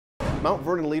Mount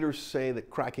Vernon leaders say that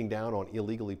cracking down on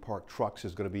illegally parked trucks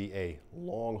is going to be a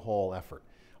long-haul effort.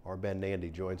 Our Ben Nandy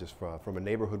joins us from a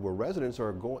neighborhood where residents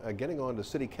are getting on to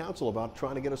City Council about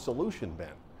trying to get a solution, Ben.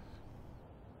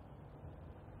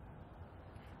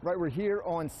 Right, we're here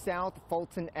on South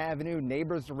Fulton Avenue.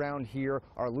 Neighbors around here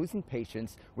are losing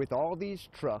patience with all these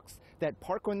trucks that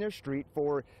park on their street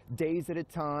for days at a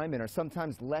time and are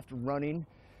sometimes left running.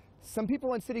 Some people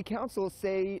on City Council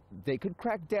say they could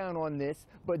crack down on this,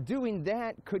 but doing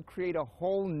that could create a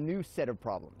whole new set of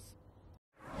problems.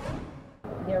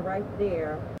 They're right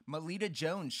there. Melita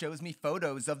Jones shows me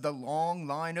photos of the long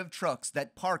line of trucks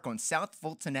that park on South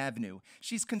Fulton Avenue.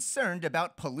 She's concerned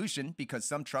about pollution because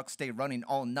some trucks stay running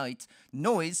all night,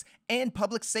 noise, and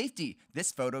public safety.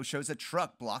 This photo shows a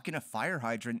truck blocking a fire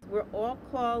hydrant. We're all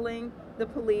calling the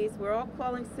police. We're all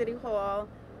calling City Hall.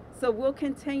 So we'll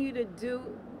continue to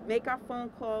make our phone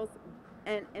calls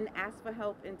and ask for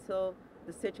help until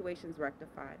the situation's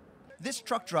rectified. This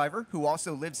truck driver, who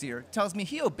also lives here, tells me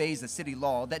he obeys a city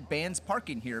law that bans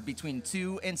parking here between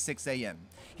 2 and 6 a.m.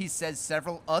 He says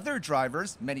several other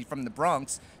drivers, many from the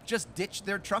Bronx, just ditch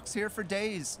their trucks here for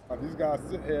days. These guys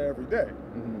sit here every day.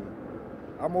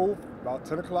 I move, about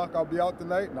 10 o'clock I'll be out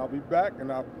tonight and I'll be back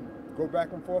and I'll go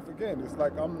back and forth again. It's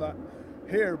like I'm not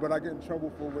here, but I get in trouble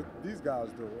for what these guys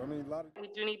do. I mean, we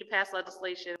do need to pass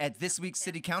legislation. At this week's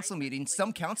City Council meeting,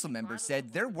 some council members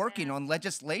said they're working on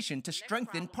legislation to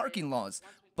strengthen parking laws.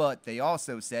 But they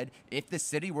also said if the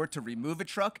city were to remove a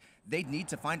truck, they'd need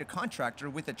to find a contractor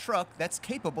with a truck that's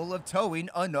capable of towing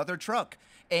another truck.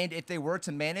 And if they were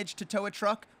to manage to tow a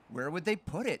truck, where would they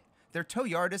put it? Their tow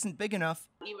yard isn't big enough.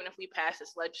 Even if we pass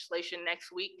this legislation next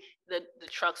week, the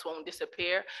trucks won't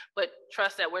disappear. But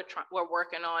trust that we're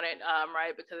working on it,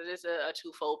 right? Because it is a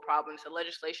twofold problem. It's a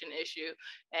legislation issue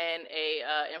and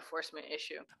a enforcement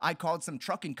issue. I called some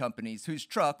trucking companies whose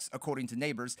trucks, according to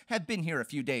neighbors, have been here a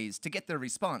few days to get their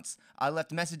response. I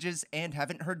left messages and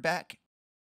haven't heard back.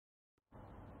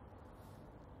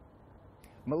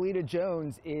 Melita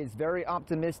Jones is very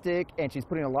optimistic and she's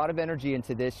putting a lot of energy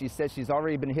into this. She says she's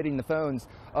already been hitting the phones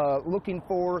looking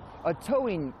for a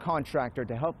towing contractor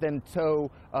to help them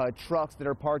tow trucks that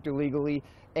are parked illegally,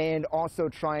 and also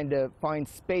trying to find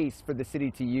space for the city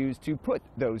to use to put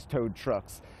those towed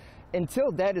trucks.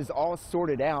 Until that is all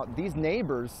sorted out, these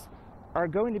neighbors are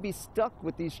going to be stuck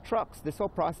with these trucks. This whole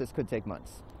process could take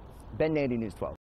months. Ben Nandy, News 12.